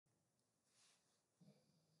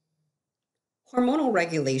Hormonal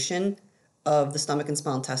regulation of the stomach and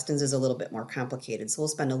small intestines is a little bit more complicated, so we'll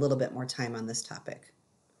spend a little bit more time on this topic.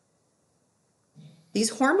 These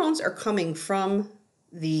hormones are coming from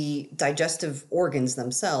the digestive organs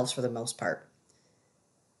themselves for the most part.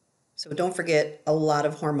 So don't forget, a lot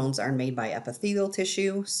of hormones are made by epithelial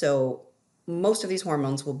tissue, so most of these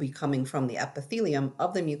hormones will be coming from the epithelium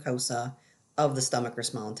of the mucosa of the stomach or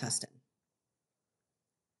small intestine.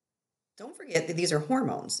 Don't forget that these are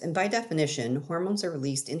hormones, and by definition, hormones are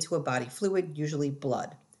released into a body fluid, usually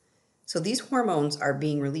blood. So these hormones are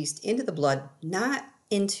being released into the blood, not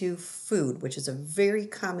into food, which is a very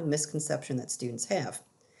common misconception that students have.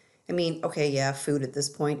 I mean, okay, yeah, food at this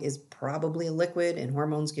point is probably a liquid and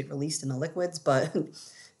hormones get released in the liquids, but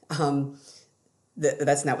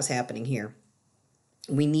that's not what's happening here.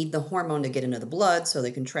 We need the hormone to get into the blood so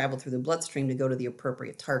they can travel through the bloodstream to go to the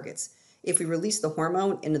appropriate targets. If we release the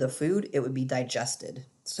hormone into the food, it would be digested.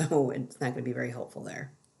 So it's not going to be very helpful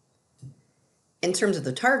there. In terms of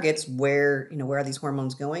the targets, where are these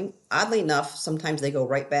hormones going? Oddly enough, sometimes they go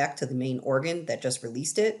right back to the main organ that just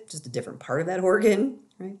released it, just a different part of that organ,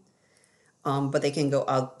 right? But they can go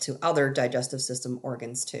out to other digestive system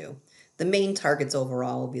organs too. The main targets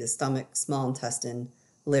overall will be the stomach, small intestine,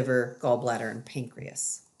 liver, gallbladder, and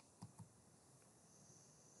pancreas.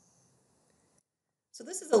 So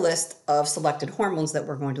this is a list of selected hormones that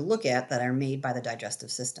we're going to look at that are made by the digestive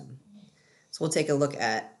system. So we'll take a look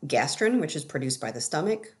at gastrin, which is produced by the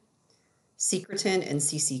stomach, secretin and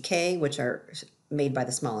CCK, which are made by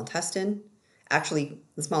the small intestine. Actually,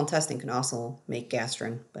 the small intestine can also make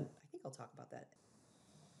gastrin, but I think I'll talk about that.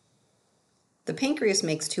 The pancreas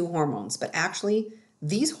makes two hormones, but actually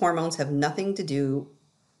these hormones have nothing to do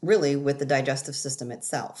really with the digestive system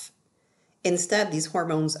itself. Instead, these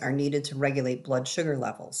hormones are needed to regulate blood sugar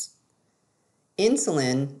levels.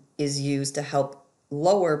 Insulin is used to help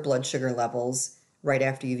lower blood sugar levels right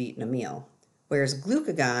after you've eaten a meal, whereas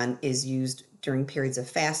glucagon is used during periods of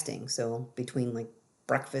fasting, so between like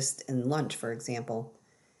breakfast and lunch, for example,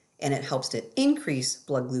 and it helps to increase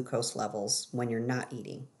blood glucose levels when you're not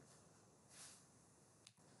eating.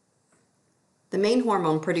 The main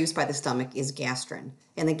hormone produced by the stomach is gastrin,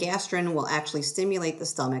 and the gastrin will actually stimulate the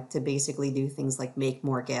stomach to basically do things like make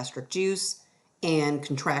more gastric juice and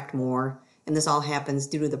contract more, and this all happens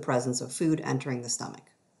due to the presence of food entering the stomach.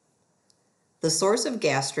 The source of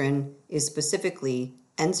gastrin is specifically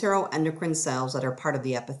enteroendocrine cells that are part of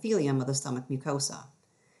the epithelium of the stomach mucosa.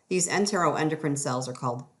 These enteroendocrine cells are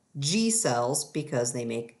called G cells because they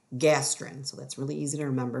make gastrin, so that's really easy to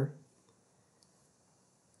remember.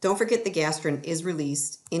 Don't forget the gastrin is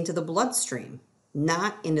released into the bloodstream,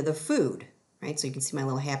 not into the food, right? So you can see my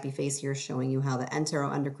little happy face here showing you how the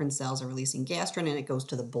enteroendocrine cells are releasing gastrin and it goes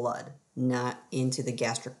to the blood, not into the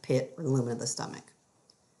gastric pit or the lumen of the stomach.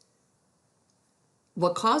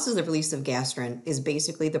 What causes the release of gastrin is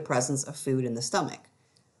basically the presence of food in the stomach.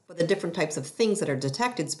 But the different types of things that are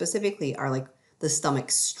detected specifically are like the stomach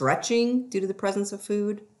stretching due to the presence of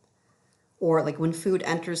food, or like when food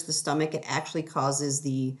enters the stomach, it actually causes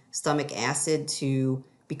the stomach acid to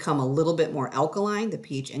become a little bit more alkaline. The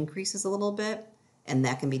pH increases a little bit, and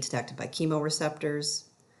that can be detected by chemoreceptors.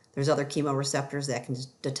 There's other chemoreceptors that can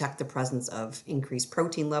detect the presence of increased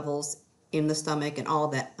protein levels in the stomach, and all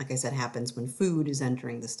of that, like I said, happens when food is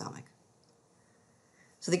entering the stomach.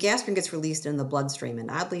 So the gastrin gets released in the bloodstream,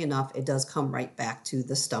 and oddly enough, it does come right back to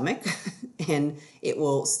the stomach, and it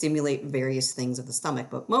will stimulate various things of the stomach,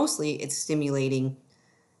 but mostly it's stimulating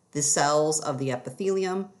the cells of the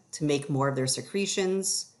epithelium to make more of their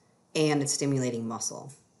secretions, and it's stimulating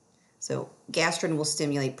muscle. So gastrin will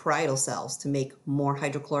stimulate parietal cells to make more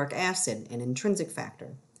hydrochloric acid, an intrinsic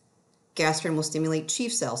factor. Gastrin will stimulate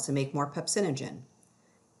chief cells to make more pepsinogen.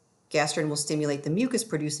 Gastrin will stimulate the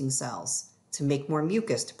mucus-producing cells to make more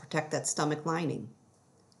mucus to protect that stomach lining.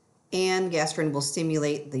 And gastrin will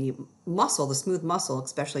stimulate the muscle, the smooth muscle,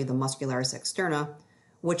 especially the muscularis externa,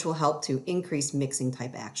 which will help to increase mixing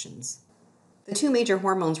type actions. The two major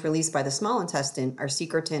hormones released by the small intestine are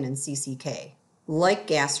secretin and CCK. Like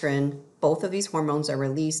gastrin, both of these hormones are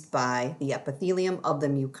released by the epithelium of the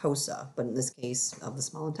mucosa, but in this case of the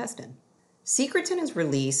small intestine. Secretin is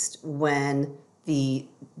released when the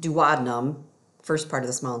duodenum, first part of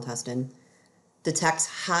the small intestine, detects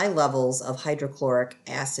high levels of hydrochloric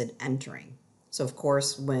acid entering. So of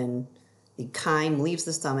course, when the chyme leaves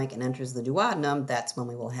the stomach and enters the duodenum, that's when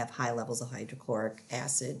we will have high levels of hydrochloric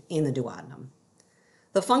acid in the duodenum.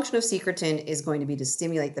 The function of secretin is going to be to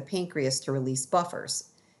stimulate the pancreas to release buffers.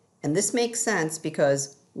 And this makes sense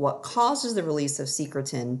because what causes the release of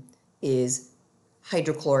secretin is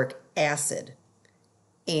hydrochloric acid.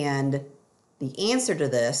 And The answer to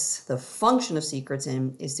this, the function of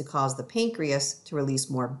secretin, is to cause the pancreas to release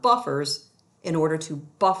more buffers in order to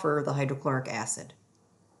buffer the hydrochloric acid.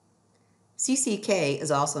 CCK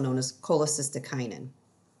is also known as cholecystokinin,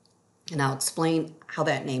 and I'll explain how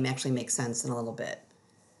that name actually makes sense in a little bit.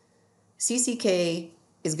 CCK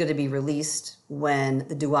is going to be released when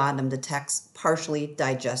the duodenum detects partially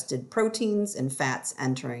digested proteins and fats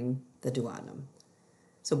entering the duodenum.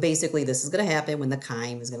 So basically, this is going to happen when the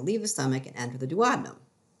chyme is going to leave the stomach and enter the duodenum.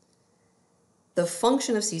 The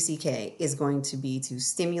function of CCK is going to be to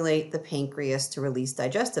stimulate the pancreas to release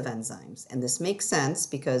digestive enzymes. And this makes sense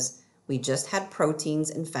because we just had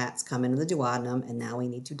proteins and fats come into the duodenum, and now we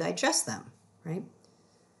need to digest them, right?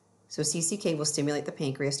 So CCK will stimulate the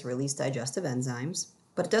pancreas to release digestive enzymes,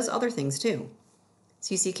 but it does other things too.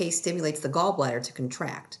 CCK stimulates the gallbladder to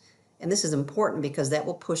contract. And this is important because that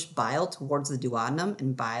will push bile towards the duodenum,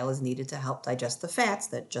 and bile is needed to help digest the fats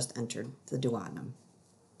that just entered the duodenum.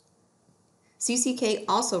 CCK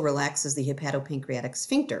also relaxes the hepatopancreatic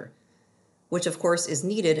sphincter, which of course is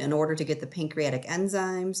needed in order to get the pancreatic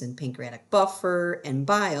enzymes and pancreatic buffer and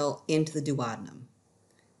bile into the duodenum.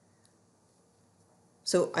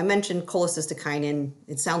 So I mentioned cholecystokinin.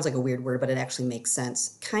 It sounds like a weird word, but it actually makes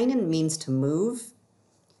sense. Kinin means to move,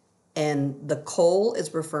 and the chol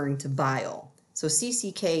is referring to bile. So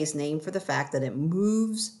CCK is named for the fact that it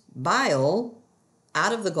moves bile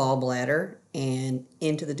out of the gallbladder and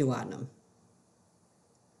into the duodenum.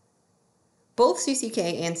 Both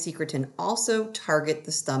CCK and secretin also target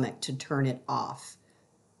the stomach to turn it off.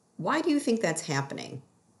 Why do you think that's happening?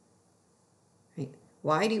 Right?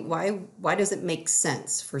 Why does it make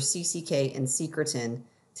sense for CCK and secretin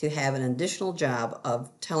to have an additional job of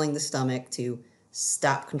telling the stomach to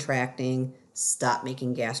stop contracting, stop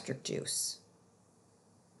making gastric juice?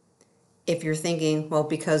 If you're thinking, well,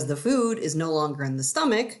 because the food is no longer in the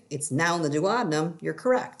stomach, it's now in the duodenum, you're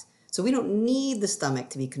correct. So we don't need the stomach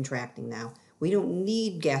to be contracting now. We don't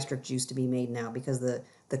need gastric juice to be made now because the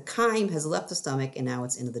chyme has left the stomach and now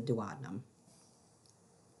it's into the duodenum.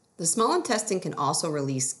 The small intestine can also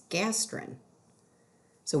release gastrin.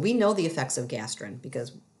 So we know the effects of gastrin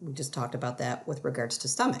because we just talked about that with regards to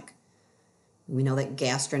stomach. We know that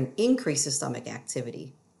gastrin increases stomach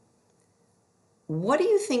activity. What do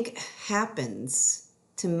you think happens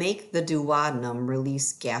to make the duodenum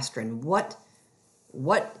release gastrin? What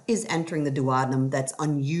is entering the duodenum that's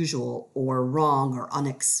unusual or wrong or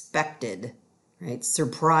unexpected, right?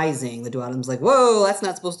 Surprising. The duodenum's like, whoa, that's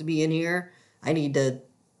not supposed to be in here. I need to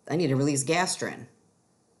release gastrin.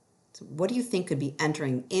 So what do you think could be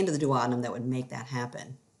entering into the duodenum that would make that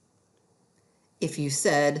happen? If you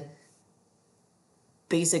said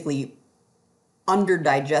basically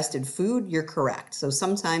underdigested food, you're correct. So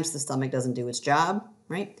sometimes the stomach doesn't do its job,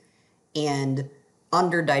 right? And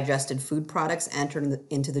underdigested food products enter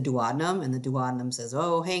into the duodenum, and the duodenum says,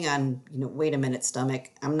 "Oh, hang on, wait a minute,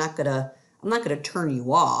 stomach. I'm not gonna turn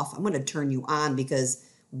you off. I'm gonna turn you on because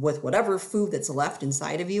with whatever food that's left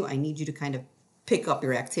inside of you, I need you to kind of pick up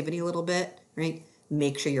your activity a little bit, right?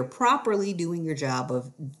 Make sure you're properly doing your job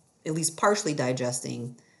of at least partially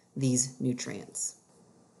digesting these nutrients."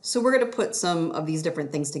 So we're going to put some of these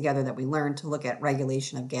different things together that we learned to look at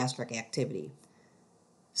regulation of gastric activity.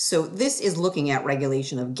 So this is looking at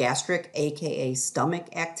regulation of gastric, aka stomach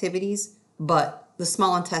activities, but the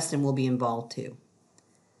small intestine will be involved too.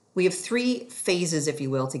 We have 3 phases, if you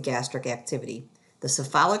will, to gastric activity. The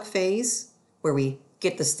cephalic phase, where we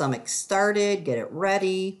get the stomach started, get it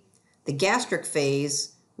ready. The gastric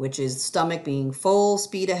phase, which is stomach being full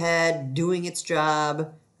speed ahead, doing its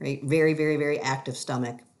job, right? Very, very, very active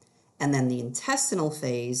stomach. And then the intestinal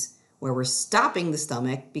phase, where we're stopping the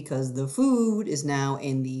stomach because the food is now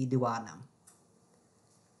in the duodenum.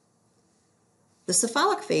 The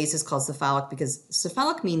cephalic phase is called cephalic because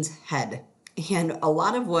cephalic means head. And a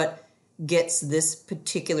lot of what gets this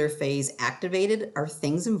particular phase activated are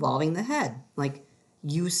things involving the head, like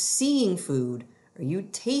you seeing food, or you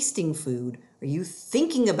tasting food, or you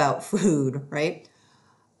thinking about food, right?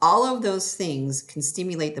 All of those things can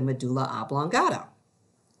stimulate the medulla oblongata.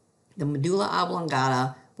 The medulla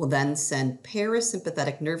oblongata will then send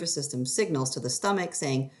parasympathetic nervous system signals to the stomach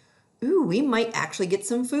saying, ooh, we might actually get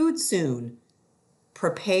some food soon.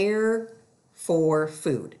 Prepare for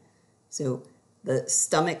food. So the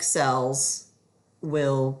stomach cells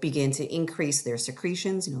will begin to increase their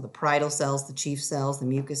secretions, the parietal cells, the chief cells, the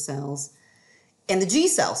mucus cells, and the G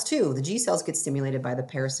cells too. The G cells get stimulated by the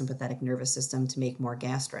parasympathetic nervous system to make more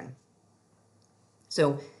gastrin.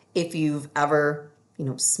 So if you've ever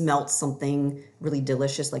smelt something really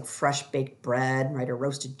delicious like fresh baked bread, right, or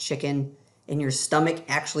roasted chicken, and your stomach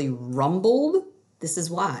actually rumbled, this is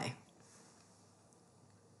why.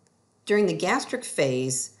 During the gastric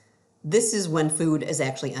phase, this is when food has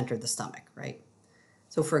actually entered the stomach, right?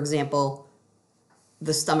 So for example,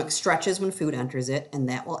 the stomach stretches when food enters it, and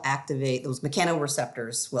that will activate, those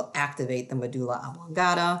mechanoreceptors will activate the medulla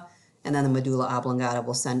oblongata, and then the medulla oblongata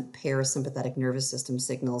will send parasympathetic nervous system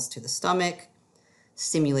signals to the stomach,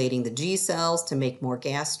 stimulating the G cells to make more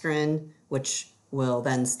gastrin, which will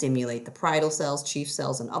then stimulate the parietal cells, chief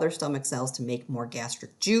cells, and other stomach cells to make more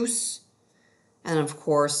gastric juice. And of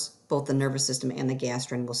course, both the nervous system and the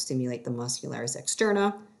gastrin will stimulate the muscularis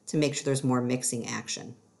externa to make sure there's more mixing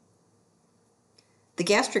action. The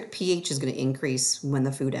gastric pH is going to increase when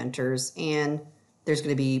the food enters, and there's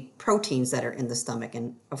going to be proteins that are in the stomach.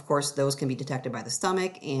 And of course, those can be detected by the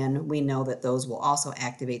stomach, and we know that those will also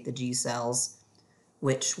activate the G cells,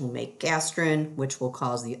 which will make gastrin, which will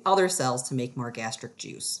cause the other cells to make more gastric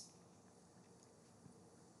juice.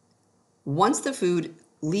 Once the food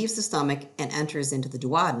leaves the stomach and enters into the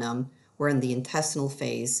duodenum, we're in the intestinal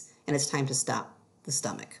phase, and it's time to stop the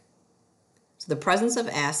stomach. So the presence of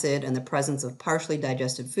acid and the presence of partially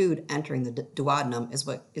digested food entering the duodenum is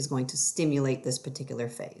what is going to stimulate this particular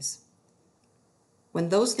phase. When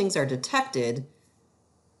those things are detected,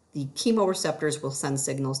 the chemoreceptors will send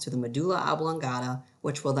signals to the medulla oblongata,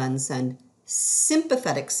 which will then send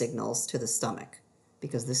sympathetic signals to the stomach,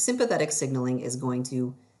 because the sympathetic signaling is going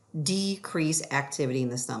to decrease activity in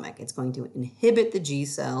the stomach. It's going to inhibit the G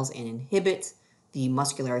cells and inhibit the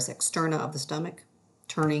muscularis externa of the stomach,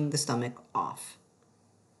 turning the stomach off.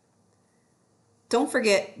 Don't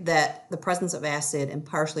forget that the presence of acid and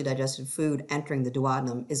partially digested food entering the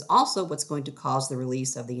duodenum is also what's going to cause the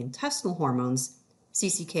release of the intestinal hormones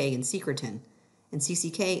CCK and secretin. And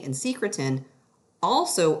CCK and secretin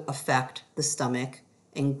also affect the stomach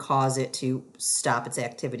and cause it to stop its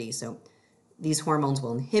activity. So these hormones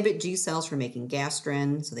will inhibit G cells from making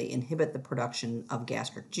gastrin, so they inhibit the production of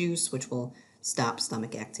gastric juice, which will stop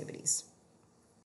stomach activities.